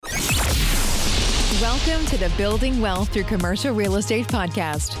Welcome to the Building Wealth Through Commercial Real Estate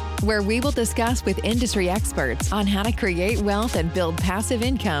podcast, where we will discuss with industry experts on how to create wealth and build passive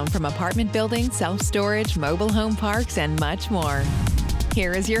income from apartment buildings, self-storage, mobile home parks, and much more.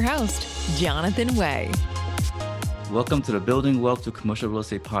 Here is your host, Jonathan Way. Welcome to the Building Wealth Through Commercial Real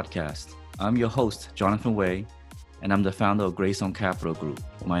Estate podcast. I'm your host, Jonathan Way, and I'm the founder of Greystone Capital Group,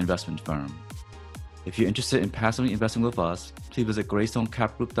 my investment firm. If you're interested in passively investing with us, please visit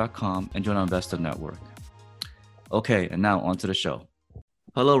GreystonCapitalGroup.com and join our investor network. Okay, and now on to the show.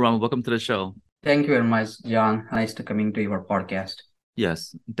 Hello, Rama. Welcome to the show. Thank you very much, John. Nice to coming to your podcast.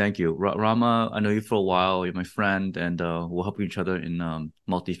 Yes, thank you. Rama, I know you for a while. You're my friend, and we'll help each other in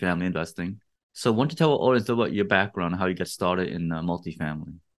multifamily investing. So why don't you tell our audience about your background, how you got started in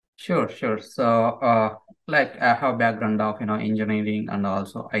multifamily? Sure. So, I have background of, engineering and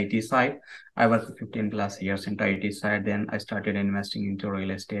also IT side. I worked 15 plus years into IT side. Then I started investing into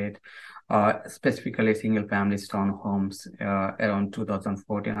real estate, specifically single family townhomes, around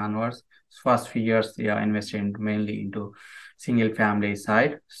 2014 onwards. First few years, I invested mainly into single family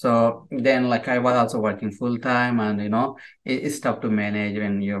side. So then I was also working full time, and it's tough to manage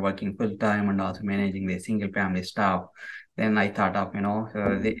when you're working full time and also managing the single family stuff. Then I thought of,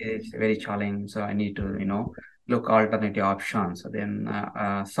 it's very challenging. So I need to, look alternative options. So then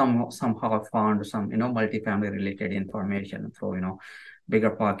somehow I found some, multifamily related information for,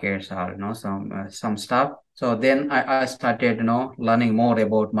 bigger pockets or, some stuff. So then I started, learning more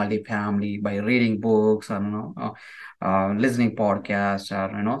about multifamily by reading books or, listening podcasts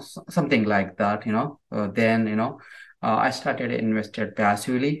or, something like that, then, I started invested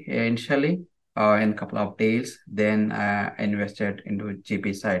passively initially. In a couple of deals, then I invested into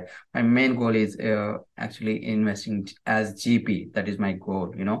GP side. My main goal is actually investing as GP. That is my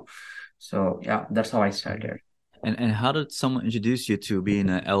goal, So yeah, that's how I started. And how did someone introduce you to being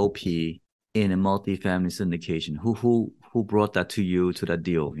an LP in a multifamily syndication? Who brought that to you, to that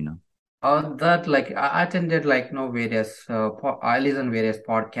deal, That I attended various I listened various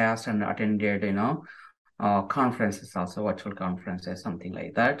podcasts and attended conferences, also virtual conferences, something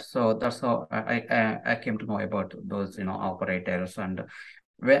like that. So that's how I came to know about those operators. And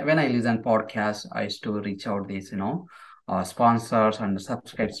when I listen podcasts, I used to reach out these sponsors and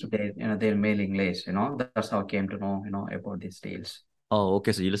subscribe to their mailing list. That's how I came to know about these deals. Oh,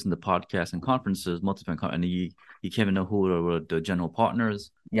 okay. So you listen to podcasts and conferences, and you came to know who were the general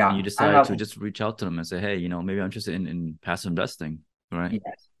partners. Yeah. And you decided to just reach out to them and say, hey, maybe I'm interested in passive investing. Right.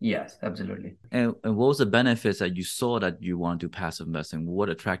 Yes, absolutely. And what was the benefits that you saw that you want to do passive investing? What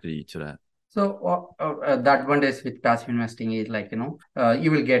attracted you to that? So the advantage with passive investing is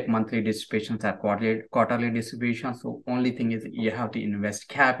you will get monthly distributions or quarterly distributions. So only thing is you have to invest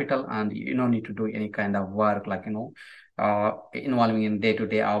capital and you don't need to do any kind of work involving in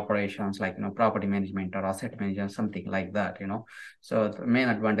day-to-day operations property management or asset management, something like that. So the main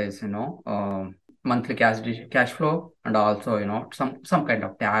advantage monthly cash flow, and also some kind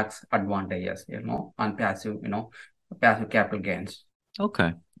of tax advantages on passive capital gains.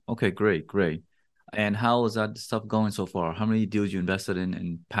 Okay, great. And how is that stuff going so far? How many deals you invested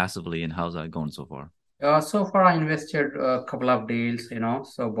in passively, and how's that going so far? So far I invested a couple of deals,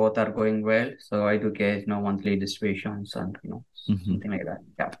 so both are going well. So I do get monthly distributions and something like that.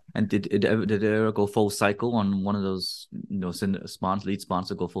 Yeah. And did it ever go full cycle on one of those lead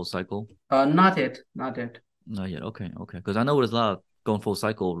sponsor go full cycle? Not yet. Not yet. Okay. Because I know there's a lot of going full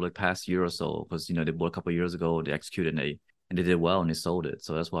cycle over the past year or so. Because they bought a couple of years ago, they executed and they did well and they sold it.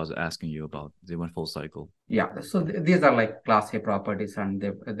 So that's what I was asking you about. They went full cycle. Yeah. So these are Class A properties, and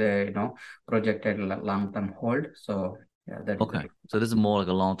they projected long-term hold. So yeah, okay. So this is more like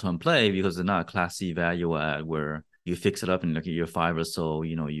a long-term play because they're not a Class C value add where you fix it up in year 5 or so,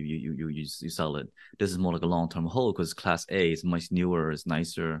 you sell it. This is more like a long-term hold because Class A is much newer, it's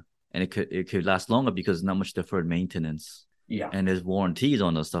nicer, and it could last longer because not much deferred maintenance. Yeah. And there's warranties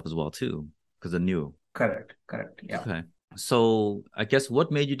on those stuff as well too, because they're new. Correct. Yeah. Okay. So I guess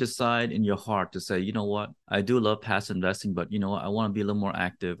what made you decide in your heart to say, you know what, I do love passive investing, but I want to be a little more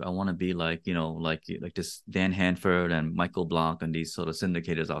active. I want to be like this Dan Hanford and Michael Blanc and these sort of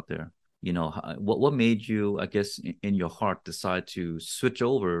syndicators out there. What made you, I guess, in your heart decide to switch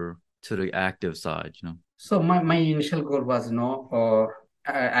over to the active side, So my initial goal was,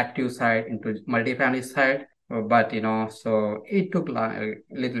 active side into multifamily side. But so it took a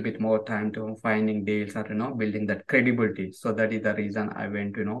little bit more time to finding deals or building that credibility. So that is the reason I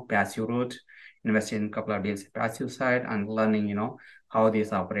went to passive route, invest in a couple of deals passive side, and learning how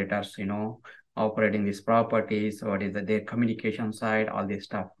these operators operating these properties, what is their communication side, all this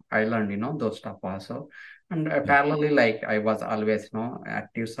stuff. I learned those stuff also, And Yeah. parallelly, like I was always,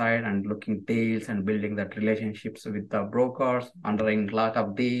 active side and looking deals and building that relationships with the brokers, underwriting a lot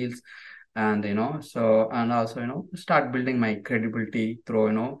of deals, and and also start building my credibility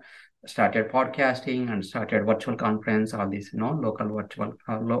through started podcasting and started virtual conference, all these local virtual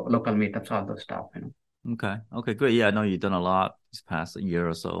local meetups, all those stuff. Okay. Okay, great. Yeah, I know you've done a lot this past year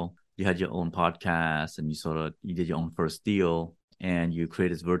or so. You had your own podcast and you did your own first deal and you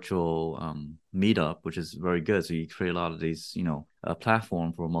created this virtual meetup, which is very good. So you create a lot of these, a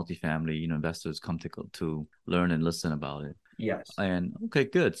platform for multifamily, investors come to learn and listen about it. Yes, And okay,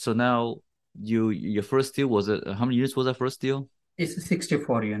 good. So now your first deal was it how many units was that first deal? it's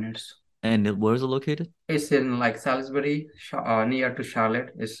 64 units. And where is it located? It's in like Salisbury, near to Charlotte.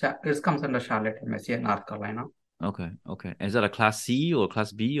 It comes under Charlotte, MSC, North Carolina. Okay, okay. Is that a class C or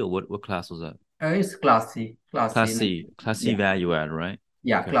class B or what class was that? It's Class C, Class C. Class C Yeah, value add, right?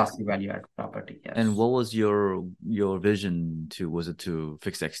 yeah, Okay. Class C value add property. And Yes. what was your vision to was it to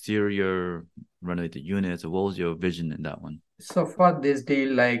fix the exterior, renovate the units, or what was your vision in that one? So for this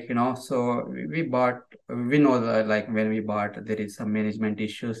deal, like so we bought. We know that like when we bought, there is some management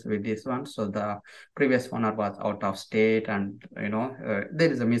issues with this one. So the previous owner was out of state, and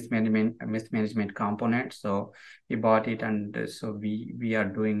there is a mismanagement component. So we bought it, and so we are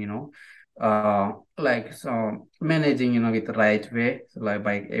doing like so managing with the right way, so like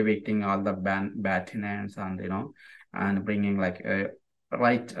by evicting all the bad tenants, and and bringing like a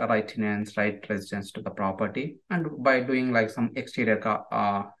right tenants, right residents to the property, and by doing like some exterior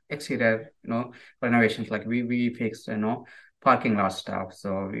renovations, like we fixed parking lot stuff.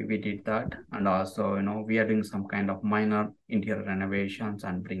 So we did that, and also we are doing some kind of minor interior renovations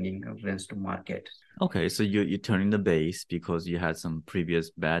and bringing rents to market. Okay, so you're turning the base because you had some previous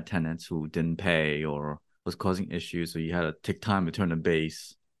bad tenants who didn't pay or was causing issues, so you had to take time to turn the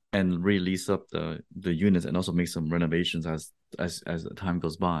base and release up the units and also make some renovations as the time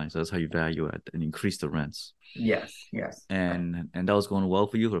goes by. So that's how you value it and increase the rents. Yes, yes. And that was going well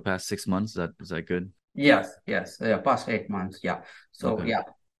for you for the past 6 months. Is that good? Yes, yes. Past 8 months. Yeah. So Okay. yeah.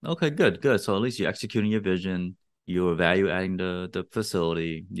 Okay, good, good. So at least you're executing your vision, you're value adding the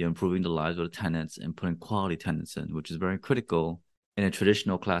facility, you're improving the lives of the tenants and putting quality tenants in, which is very critical in a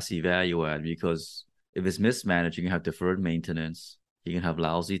traditional Class C value add because if it's mismanaged, you can have deferred maintenance, you can have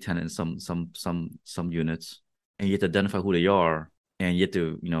lousy tenants, some units, and you have to identify who they are, and you have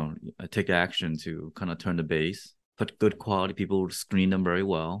to take action to kind of turn the base, put good quality people, screen them very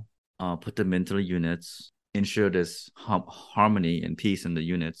well, put them into the units, ensure there's harmony and peace in the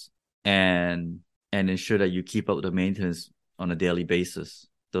units, and ensure that you keep up with the maintenance on a daily basis.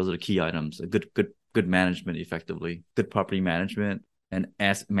 Those are the key items. A good management, effectively, good property management, and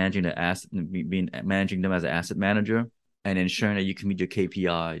managing managing them as an asset manager, and ensuring that you can meet your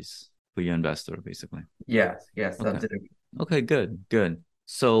KPIs for your investor, basically. Yes, yes, Okay. absolutely. Okay, good.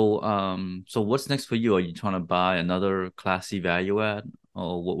 So what's next for you? Are you trying to buy another Class C value add,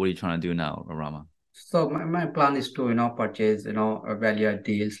 or what are you trying to do now, Rama? So my plan is to purchase value add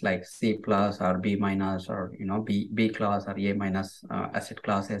deals like C plus or B minus, or B class or A minus asset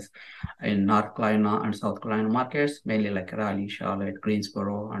classes in North Carolina and South Carolina markets, mainly like Raleigh, Charlotte,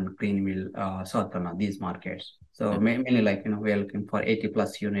 Greensboro, and Greenville, South Carolina, these markets. So mainly like we are looking for 80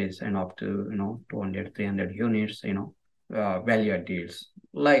 plus units and up to 200, 300 units, value add deals,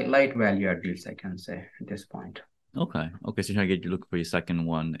 light value add deals, I can say at this point. Okay. Okay. So you're trying to get you looking for your second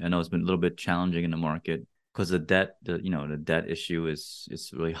one. I know it's been a little bit challenging in the market because the debt issue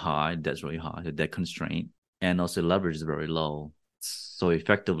is really high. Debt's really high. The debt constraint and also leverage is very low. So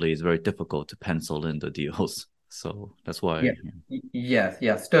effectively, it's very difficult to pencil in the deals. So that's why. Yeah. Yes,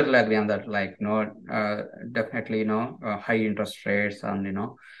 yes, totally agree on that. Like, definitely, high interest rates and,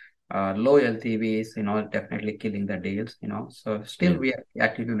 low LTVs, definitely killing the deals, So still Yeah. we are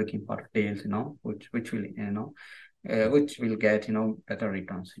actively looking for deals, which will get, better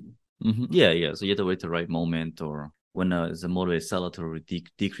returns. Yeah, yeah. So you have to wait the right moment or when it's a motivated seller to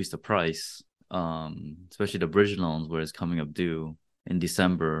decrease the price. Especially the bridge loans where it's coming up due in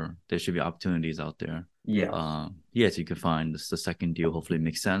December, there should be opportunities out there. Yes. Yes, you can find the second deal. Hopefully, it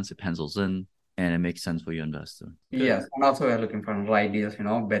makes sense. It pencils in, and it makes sense for your investor. Good. Yes, and also we're looking for right deals,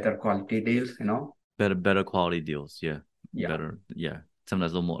 better quality deals. Better quality deals. Yeah, Yeah. Better. Yeah,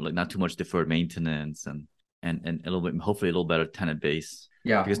 sometimes a little more like not too much deferred maintenance and a little bit, hopefully a little better tenant base.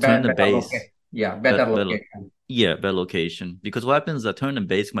 Yeah, Because turning the base. Better location. Yeah, better location. Because what happens is that turning the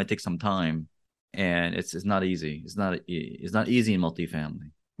base might take some time, and it's not easy. It's not easy in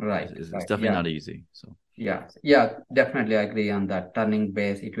multifamily. Right. It's Right. definitely not easy. So Yeah, definitely agree on that. Turning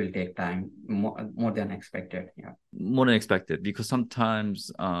base, it will take time, more than expected. Yeah. more than expected because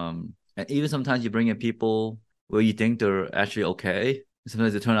sometimes And even sometimes you bring in people where you think they're actually okay.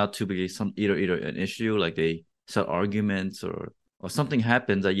 Sometimes they turn out to be some either an issue, like they start arguments or something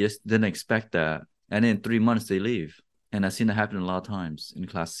happens that you just didn't expect that. And in 3 months they leave. And I've seen that happen a lot of times in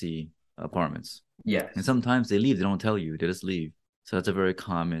Class C apartments. And Yes. sometimes they leave, they don't tell you, they just leave. So that's a very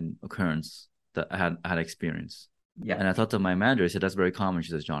common occurrence that I had experienced. Yeah. And I talked to my manager. I said, "That's very common."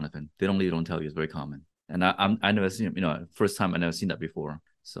 She says, "Jonathan, they don't leave, don't tell you. It's very common." And I never seen, first time I never seen that before.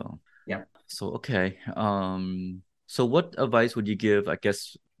 So Yeah. so okay. So what advice would you give, I guess,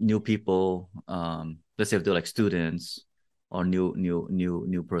 new people, let's say if they're like students or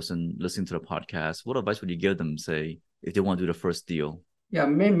new person listening to the podcast, what advice would you give them, say, if they want to do the first deal? Yeah,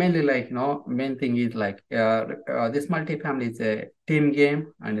 mainly like, main thing is like this multifamily is a team game,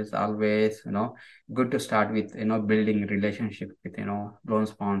 and it's always, good to start with, building relationship with, loan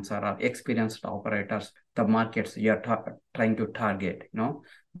sponsor or experienced operators, the markets you're trying to target,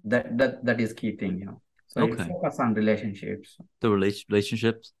 that is key thing, So you Okay. focus on relationships. The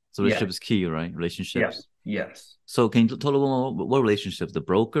relationships. So Yeah, relationship is key, right? yeah, Relationships. yes. So can you tell a little more what relationships? The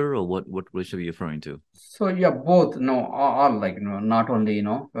broker or what relationship are you referring to? So yeah, both, all like, not only,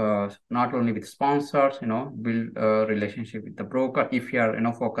 not only with sponsors, build a relationship with the broker. If you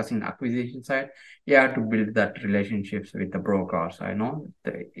are, focusing acquisition side, you have to build that relationships with the brokers. I know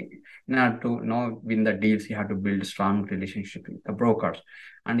in order to, win the deals, you have to build strong relationship with the brokers.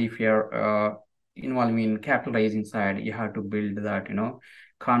 And if you're involved in capital raising side, you have to build that,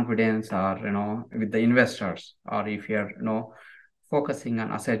 confidence, or, with the investors. Or if you're, focusing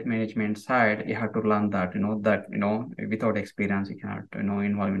on asset management side, you have to learn that, without experience, you cannot,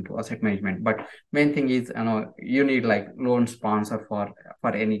 involve into asset management. But main thing is, you need like loan sponsor for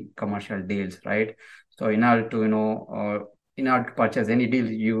any commercial deals, right? So in order to, in order to purchase any deal,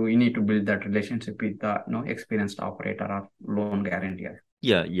 you need to build that relationship with the, experienced operator or loan guarantor.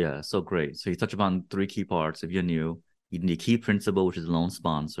 Yeah. So great. So you touch upon three key parts. If you're new, you need a key principle, which is loan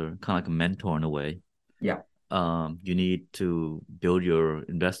sponsor, kind of like a mentor in a way. Yeah. You need to build your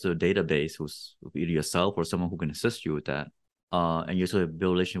investor database, who's either yourself or someone who can assist you with that. And you also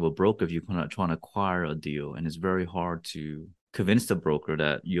build a relationship with a broker if you're trying to acquire a deal. And it's very hard to convince the broker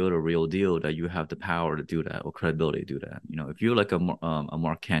that you're the real deal, that you have the power to do that or credibility to do that. If you're like a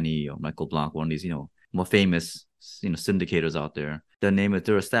Mark Kenny or Michael Blanc, one of these, more famous, syndicators out there, their name is,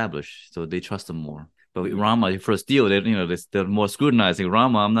 they're established, so they trust them more. But with Rama, your first deal, they're more scrutinizing.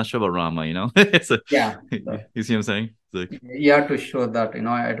 Rama, I'm not sure about Rama. So, Yeah. you see what I'm saying? Like, you have to show that,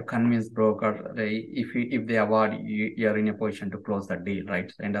 I have to convince broker, if they award you, you're in a position to close the deal, right?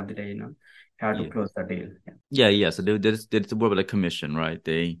 At the end of the day, you have to yeah. close the deal. Yeah. So they work with a commission, right?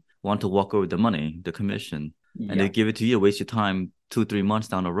 They want to walk over the money, the commission, and Yeah. they give it to you, waste your time 2-3 months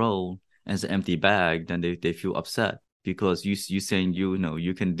down the road, and it's an empty bag. Then they feel upset because you saying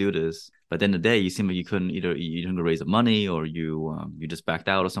you can do this, but then the day you seem like you couldn't, either you didn't raise the money or you just backed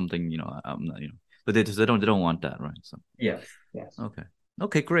out or something. I'm not, but they don't want that, right? So Yes. Yes.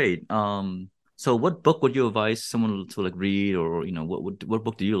 okay, great. So what book would you advise someone to like read, or what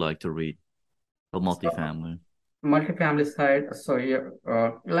book do you like to read of So multifamily? multifamily side. So yeah,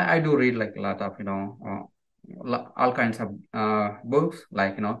 like I do read like a lot of, all kinds of books,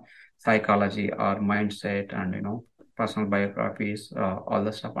 like, psychology or mindset, and, personal biographies, all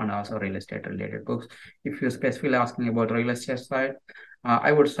the stuff, and also real estate related books. If you're specifically asking about real estate side,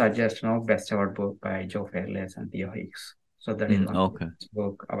 I would suggest, Best Ever Book by Joe Fairless and Theo Hicks. So that is one of the Okay. best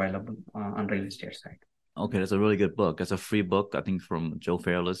book available on real estate side. Okay, that's a really good book. That's a free book, I think, from Joe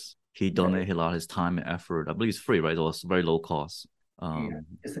Fairless. He Yeah, donated a lot of his time and effort. I believe it's free, right? It was very low cost. yeah, Um,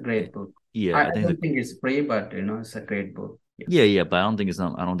 it's a great book. yeah, I I think don't think it's free, but, it's a great book. Yes. yeah, but I don't think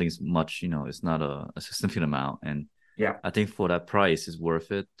it's much, it's not a significant amount. And Yeah. I think for that price is worth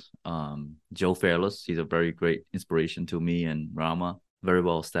it. Joe Fairless, he's a very great inspiration to me and Rama. Very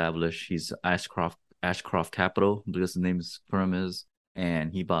well established. He's Ashcroft Capital, because the name his firm is,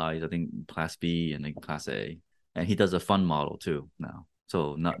 and he buys, I think, Class B and then Class A, and he does a fund model too now.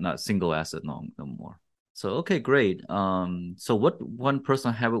 So not single asset no more. So okay, great. So what one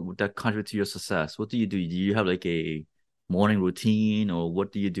personal habit that contribute to your success? What do you do? Do you have like a morning routine, or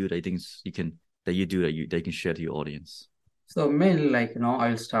what do you do that you think that you can share to your audience? So mainly like,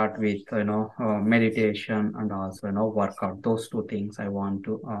 I'll start with, meditation, and also, workout. Those two things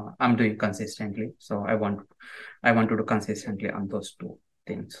I'm doing consistently. So I want to do consistently on those two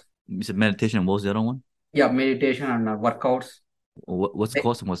things. You said meditation. What was the other one? Yeah, meditation and workouts, What's the da-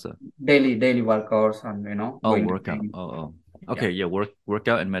 cost and what's that? daily workouts, and, Oh, going to workout. gym. Oh. Yeah. Okay, yeah,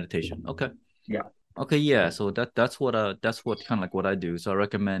 workout and meditation. Okay. Yeah. Okay, yeah. So that's what kind of like what I do. So I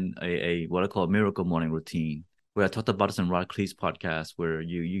recommend a what I call a miracle morning routine. where I talked about this in Rod Cleese podcast, where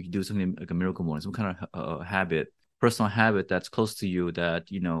you do something like a miracle morning, some kind of habit, personal habit that's close to you that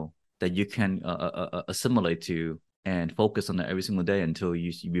that you can assimilate to and focus on that every single day until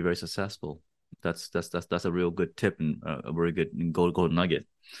you be very successful. That's a real good tip and a very good gold nugget.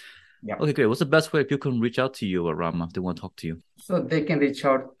 Yeah. Okay, great. What's the best way people can reach out to you, Rama, if they want to talk to you? So they can reach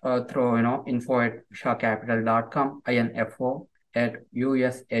out through info@ushacapital.com,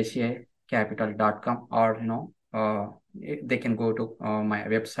 info@ushacapital.com, or they can go to my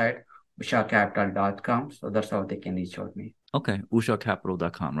website ushacapital.com. So that's how they can reach out to me. Okay,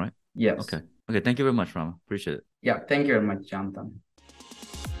 ushacapital.com, right? Yes. Okay. Thank you very much, Rama. Appreciate it. Yeah. Thank you very much, Jonathan.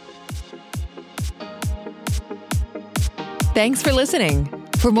 Thanks for listening.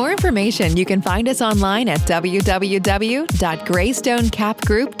 For more information, you can find us online at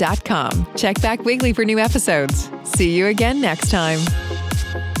www.greystonecapgroup.com. Check back weekly for new episodes. See you again next time.